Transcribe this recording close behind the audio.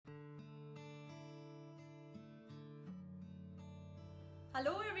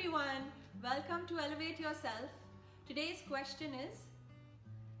Hello everyone, welcome to Elevate Yourself. Today's question is,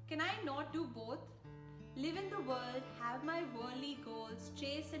 can I not do both? Live in the world, have my worldly goals,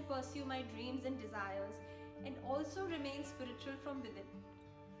 chase and pursue my dreams and desires, and also remain spiritual from within.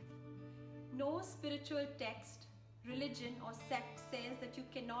 No spiritual text, religion or sect says that you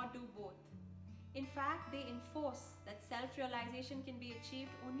cannot do both. In fact, they enforce that self-realization can be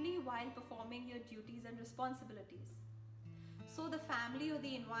achieved only while performing your duties and responsibilities. So the family or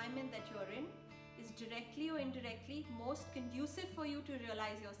the environment that you're in is directly or indirectly most conducive for you to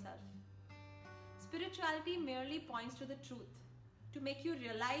realize yourself. Spirituality merely points to the truth, to make you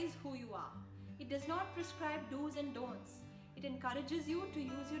realize who you are. It does not prescribe do's and don'ts. It encourages you to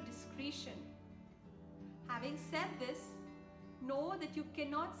use your discretion. Having said this, know that you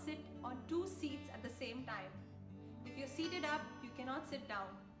cannot sit on two seats at the same time. If you're seated up, you cannot sit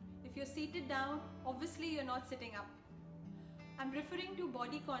down. If you're seated down, obviously you're not sitting up. I'm referring to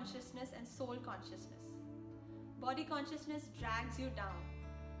body consciousness and soul consciousness. Body consciousness drags you down.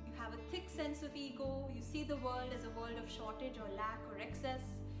 You have a thick sense of ego, you see the world as a world of shortage or lack or excess,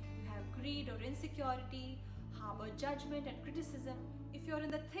 you have greed or insecurity, harbor judgment and criticism. If you're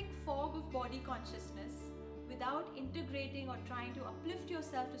in the thick fog of body consciousness, without integrating or trying to uplift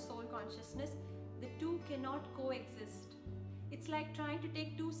yourself to soul consciousness, the two cannot coexist. It's like trying to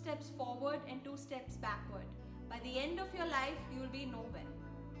take 2 steps forward and 2 steps backward. By the end of your life, you will be nowhere.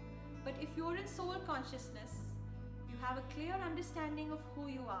 But if you're in soul consciousness, you have a clear understanding of who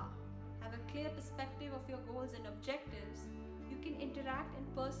you are, have a clear perspective of your goals and objectives, you can interact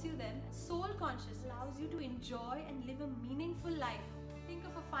and pursue them. Soul consciousness allows you to enjoy and live a meaningful life. Think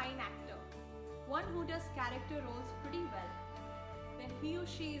of a fine actor, one who does character roles pretty well. When he or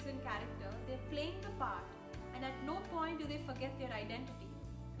she is in character, they're playing the part, and at no point do they forget their identity.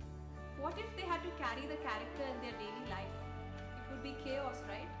 What if they had to carry the character in their daily life? It would be chaos,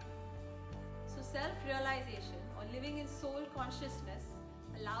 right? So self-realization or living in soul consciousness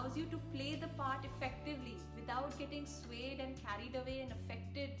allows you to play the part effectively without getting swayed and carried away and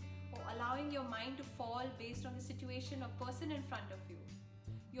affected or allowing your mind to fall based on the situation or person in front of you.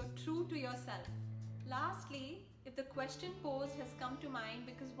 You're true to yourself. Lastly, if the question posed has come to mind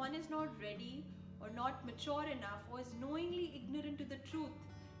because one is not ready or not mature enough or is knowingly ignorant to the truth,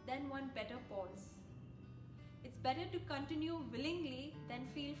 then one better pause. It's better to continue willingly than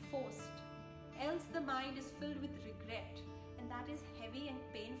feel forced, else the mind is filled with regret, and that is heavy and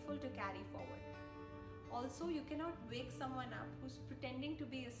painful to carry forward. Also, you cannot wake someone up who's pretending to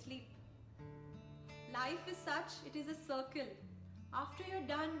be asleep. Life is such, it is a circle. After you're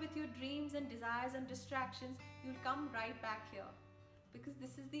done with your dreams and desires and distractions, you'll come right back here, because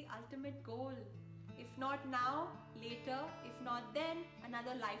this is the ultimate goal. If not now, later, if not then,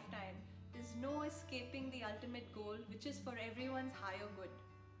 another lifetime. There's no escaping the ultimate goal, which is for everyone's higher good.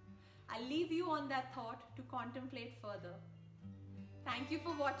 I'll leave you on that thought to contemplate further. Thank you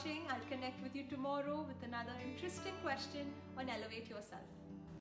for watching. I'll connect with you tomorrow with another interesting question on Elevate Yourself.